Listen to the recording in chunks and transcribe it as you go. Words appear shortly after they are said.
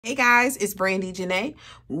Hey guys, it's Brandi Janei.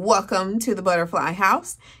 Welcome to the Butterfly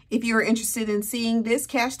House. If you are interested in seeing this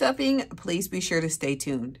cash stuffing, please be sure to stay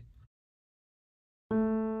tuned.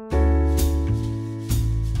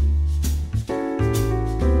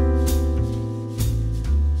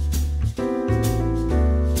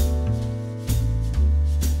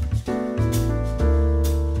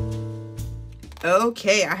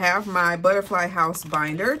 Okay, I have my Butterfly House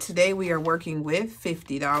binder. Today we are working with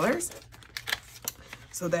 $50.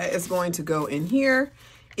 So that is going to go in here.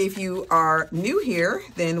 If you are new here,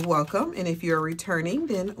 then welcome. And if you're returning,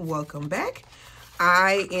 then welcome back.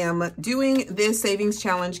 I am doing this savings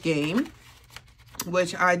challenge game,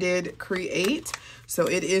 which I did create. So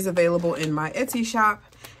it is available in my Etsy shop.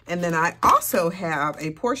 And then I also have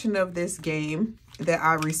a portion of this game that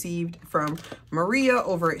I received from Maria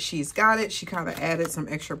over at She's Got It. She kind of added some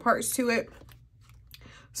extra parts to it.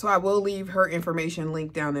 So I will leave her information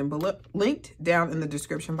linked down in the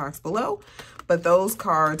description box below. But those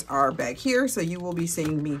cards are back here, so you will be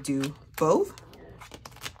seeing me do both.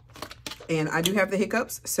 And I do have the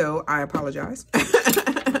hiccups, so I apologize.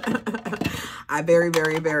 I very,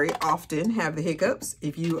 very, very often have the hiccups.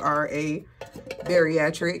 If you are a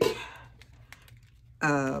bariatric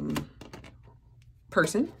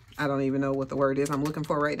person, I don't even know what the word is I'm looking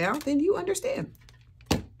for right now, then you understand.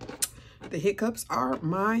 The hiccups are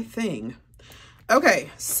my thing. Okay,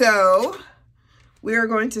 so we are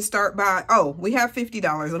going to start by, oh, we have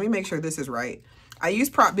 $50. Let me make sure this is right. I use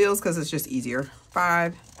prop bills because it's just easier.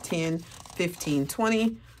 5, 10, 15,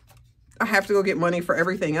 20. I have to go get money for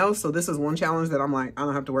everything else. So this is one challenge that I'm like, I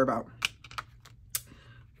don't have to worry about.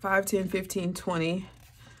 5, 10, 15, 20,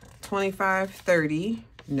 25, 30.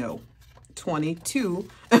 No, 22,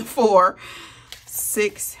 4,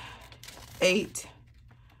 6, 8,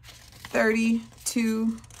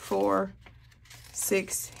 32, 4,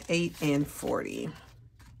 6, 8, and 40.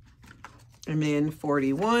 And then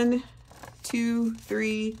 41, 2,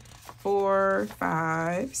 3, 4,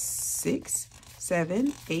 5, 6,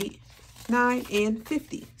 7, 8, 9, and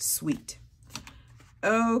 50. Sweet.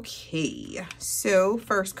 Okay, so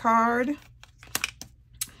first card.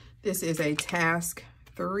 This is a task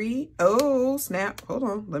 3. Oh, snap. Hold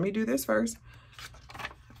on. Let me do this first.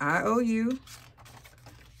 I owe you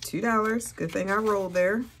 $2. Good thing I rolled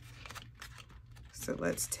there. So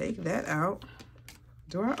let's take that out.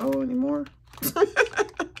 Do I owe any more?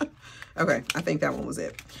 Okay, I think that one was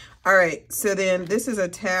it. All right, so then this is a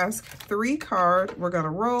task 3 card. We're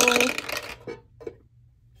gonna roll.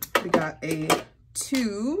 We got a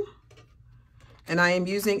 2. And I am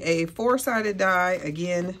using a 4-sided die,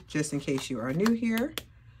 again, just in case you are new here.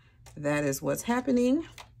 That is what's happening.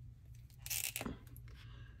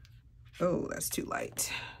 Oh, that's too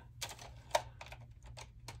light.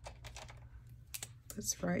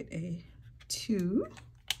 Let's write a 2,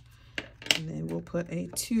 and then we'll put a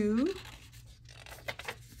 2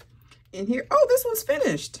 in here. Oh, this one's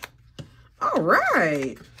finished. All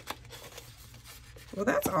right. Well,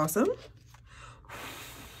 that's awesome.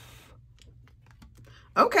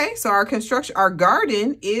 Okay, so our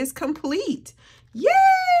garden is complete.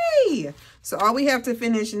 Yay! So all we have to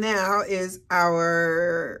finish now is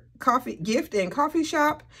our gift and coffee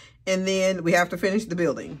shop, and then we have to finish the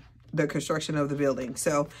building. The construction of the building.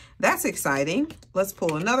 So that's exciting. Let's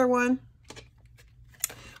pull another one.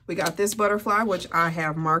 We got this butterfly, which I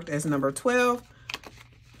have marked as number 12.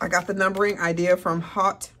 I got the numbering idea from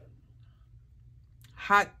Hot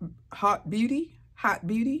Beauty,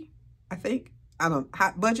 I think.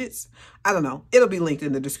 Hot Budgets. I don't know. It'll be linked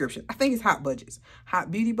in the description. I think it's Hot Budgets.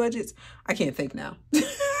 Hot Beauty Budgets. I can't think now.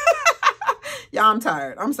 Yeah, I'm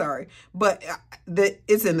tired. I'm sorry. But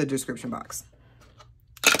it's in the description box.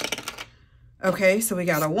 Okay, so we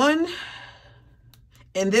got a 1.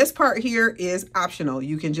 And this part here is optional.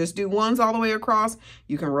 You can just do 1s all the way across.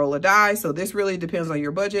 You can roll a die. So this really depends on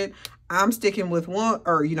your budget. I'm sticking with 1,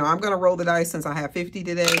 or, you know, I'm going to roll the dice since I have 50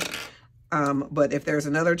 today. But if there's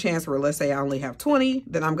another chance where, let's say I only have 20,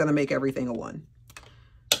 then I'm going to make everything a 1.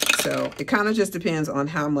 So it kind of just depends on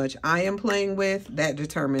how much I am playing with. That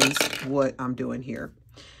determines what I'm doing here.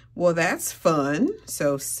 Well, that's fun.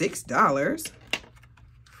 So $6.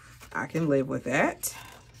 I can live with that.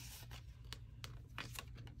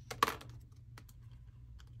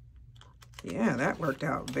 Yeah, that worked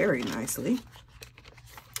out very nicely.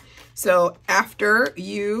 So after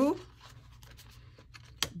you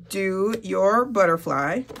do your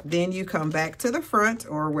butterfly, then you come back to the front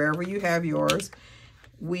or wherever you have yours.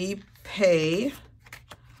 We pay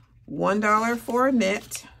 $1 for a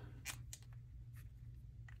net.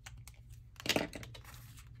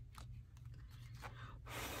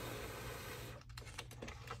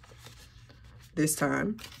 this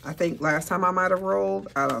time. I think last time I might have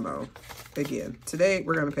rolled. I don't know. Again, today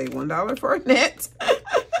we're going to pay $1 for a net.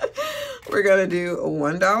 We're going to do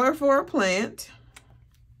 $1 for a plant.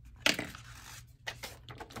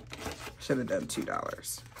 Should have done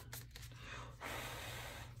 $2.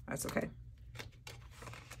 That's okay.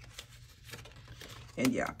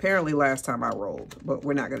 And yeah, apparently last time I rolled, but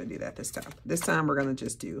we're not going to do that this time. This time we're going to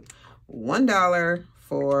just do $1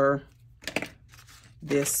 for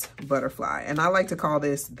this butterfly. And I like to call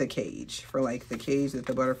this the cage, for like the cage that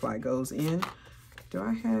the butterfly goes in. Do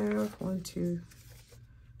I have 1,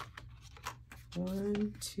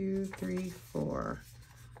 2, 3, 4?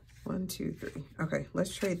 1, 2, 3. Okay,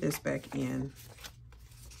 let's trade this back in.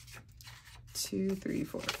 2, 3,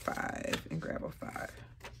 4, 5, and grab a 5.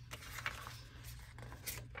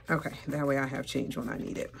 Okay, that way I have change when I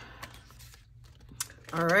need it.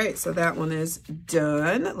 All right, so that one is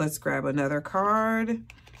done. Let's grab another card.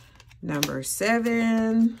 Number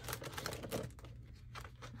 7.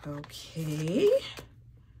 Okay.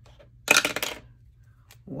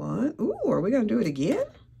 1. Ooh, are we gonna do it again?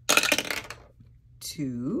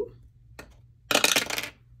 2.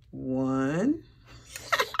 1.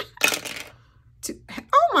 2.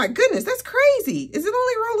 Oh my goodness, that's crazy. Is it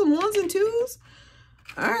only rolling 1s and 2s?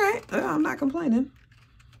 All right, I'm not complaining.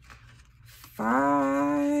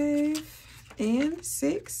 5 and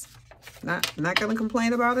 6. Not gonna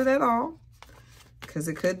complain about it at all, because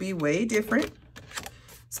it could be way different.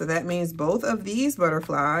 So that means both of these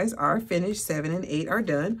butterflies are finished. 7 and 8 are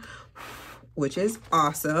done, which is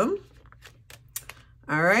awesome.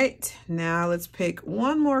 All right, now let's pick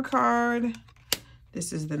one more card.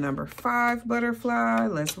 This is the number 5 butterfly.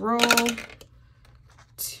 Let's roll.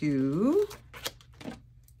 2.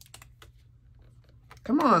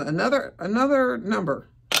 Come on, another number.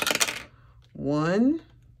 1.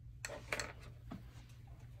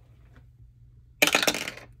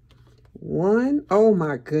 1. Oh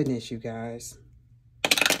my goodness, you guys.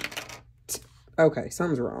 Okay,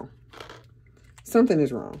 something's wrong. Something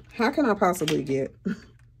is wrong. How can I possibly get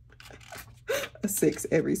a 6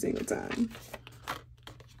 every single time?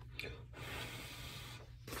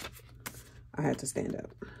 I had to stand up.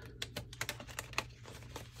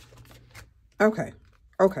 Okay.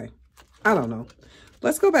 Okay. I don't know.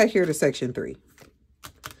 Let's go back here to section 3.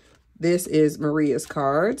 This is Maria's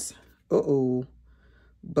cards. Uh-oh.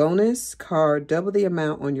 Bonus card, double the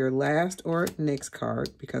amount on your last or next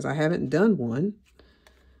card, because I haven't done one.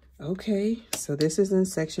 Okay, so this is in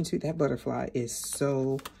section 2. That butterfly is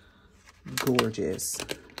so gorgeous.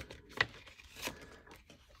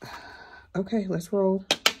 Okay, let's roll.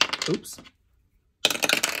 Oops.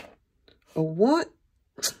 A 1.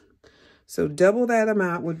 So double that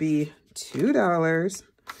amount would be $2.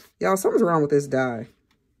 Y'all, something's wrong with this die.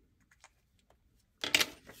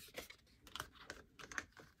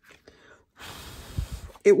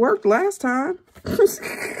 It worked last time.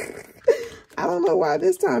 I don't know why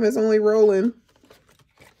this time it's only rolling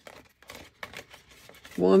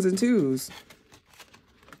 1s and 2s.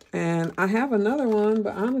 And I have another one,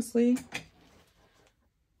 but honestly,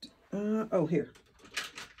 oh, here.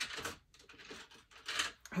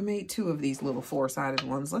 I made 2 of these little 4-sided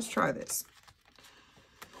ones. Let's try this.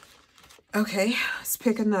 Okay, let's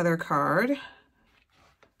pick another card.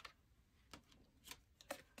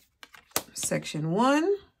 Section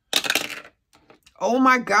 1. Oh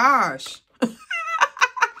my gosh. Oh,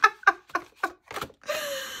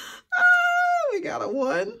 we got a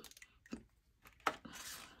 1.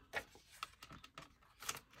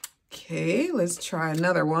 Okay, let's try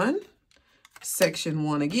another one. Section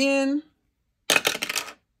 1 again.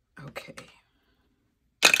 Okay.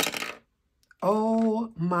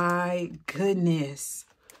 Oh my goodness.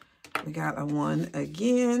 We got a 1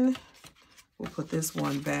 again. We'll put this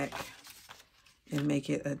one back and make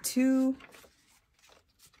it a 2.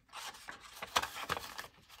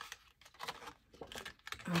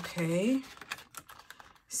 Okay.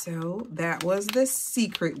 So that was the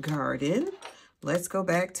secret garden. Let's go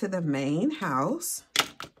back to the main house.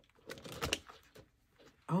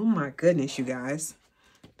 Oh my goodness, you guys.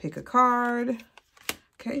 Pick a card.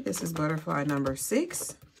 Okay, this is butterfly number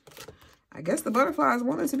 6. I guess the butterflies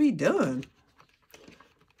wanted to be done.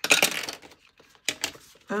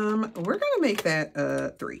 We're gonna make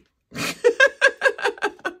that 3.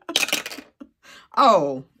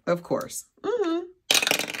 Oh, of course.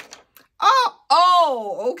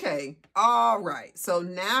 Oh, okay. All right. So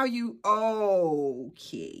now you,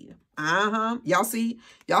 okay. Y'all see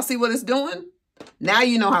what it's doing? Now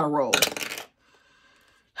you know how to roll.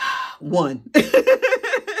 1.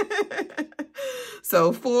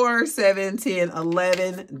 So $4, $7, $10,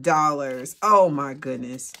 $11. Oh my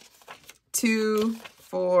goodness. 2,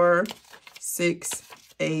 4, 6,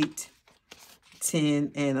 8,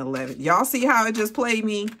 10, and 11. Y'all see how it just played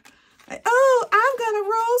me? Like, oh, I'm gonna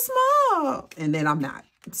roll small. And then I'm not.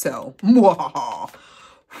 So, boy,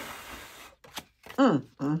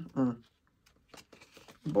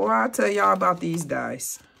 I'll tell y'all about these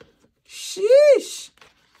dice. Sheesh.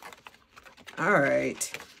 All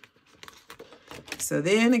right. So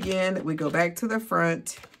then again, we go back to the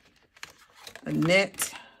front. A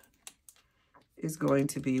net is going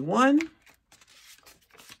to be 1.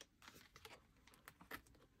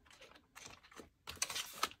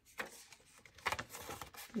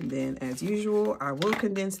 And then, as usual, I will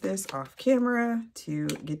condense this off camera to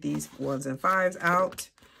get these 1s and 5s out.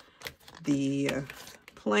 The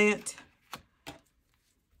plant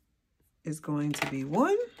is going to be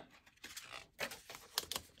 1.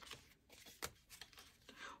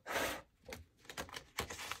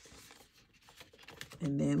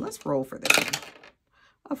 And then let's roll for this one.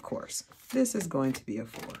 Of course, this is going to be a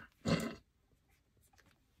 4.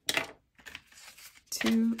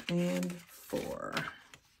 2 and 4.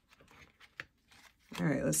 All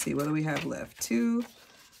right, let's see. What do we have left? 2,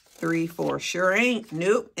 3, 4. Sure ain't.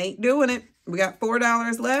 Nope, ain't doing it. We got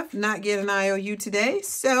 $4 left. Not getting an IOU today.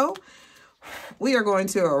 So we are going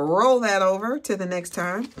to roll that over to the next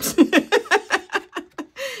time.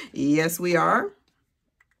 Yes, we are.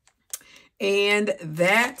 And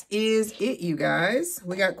that is it, you guys.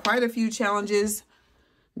 We got quite a few challenges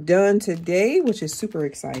done today, which is super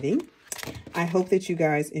exciting. I hope that you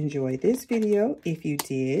guys enjoyed this video. If you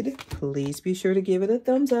did, please be sure to give it a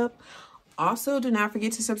thumbs up. Also, do not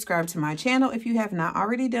forget to subscribe to my channel if you have not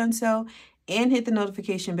already done so, and hit the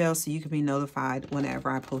notification bell so you can be notified whenever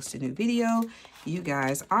I post a new video. You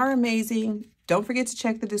guys are amazing. Don't forget to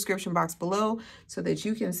check the description box below so that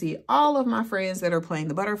you can see all of my friends that are playing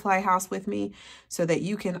the butterfly house with me, so that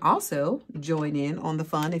you can also join in on the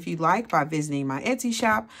fun if you'd like by visiting my Etsy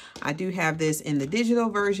shop. I do have this in the digital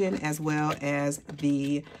version as well as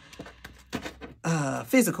the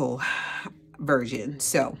physical version.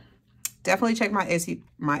 So definitely check my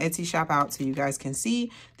Etsy shop out so you guys can see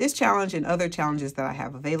this challenge and other challenges that I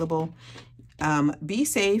have available. Be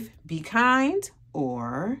safe, be kind,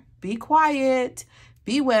 or be quiet,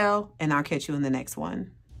 be well, and I'll catch you in the next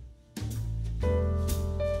one.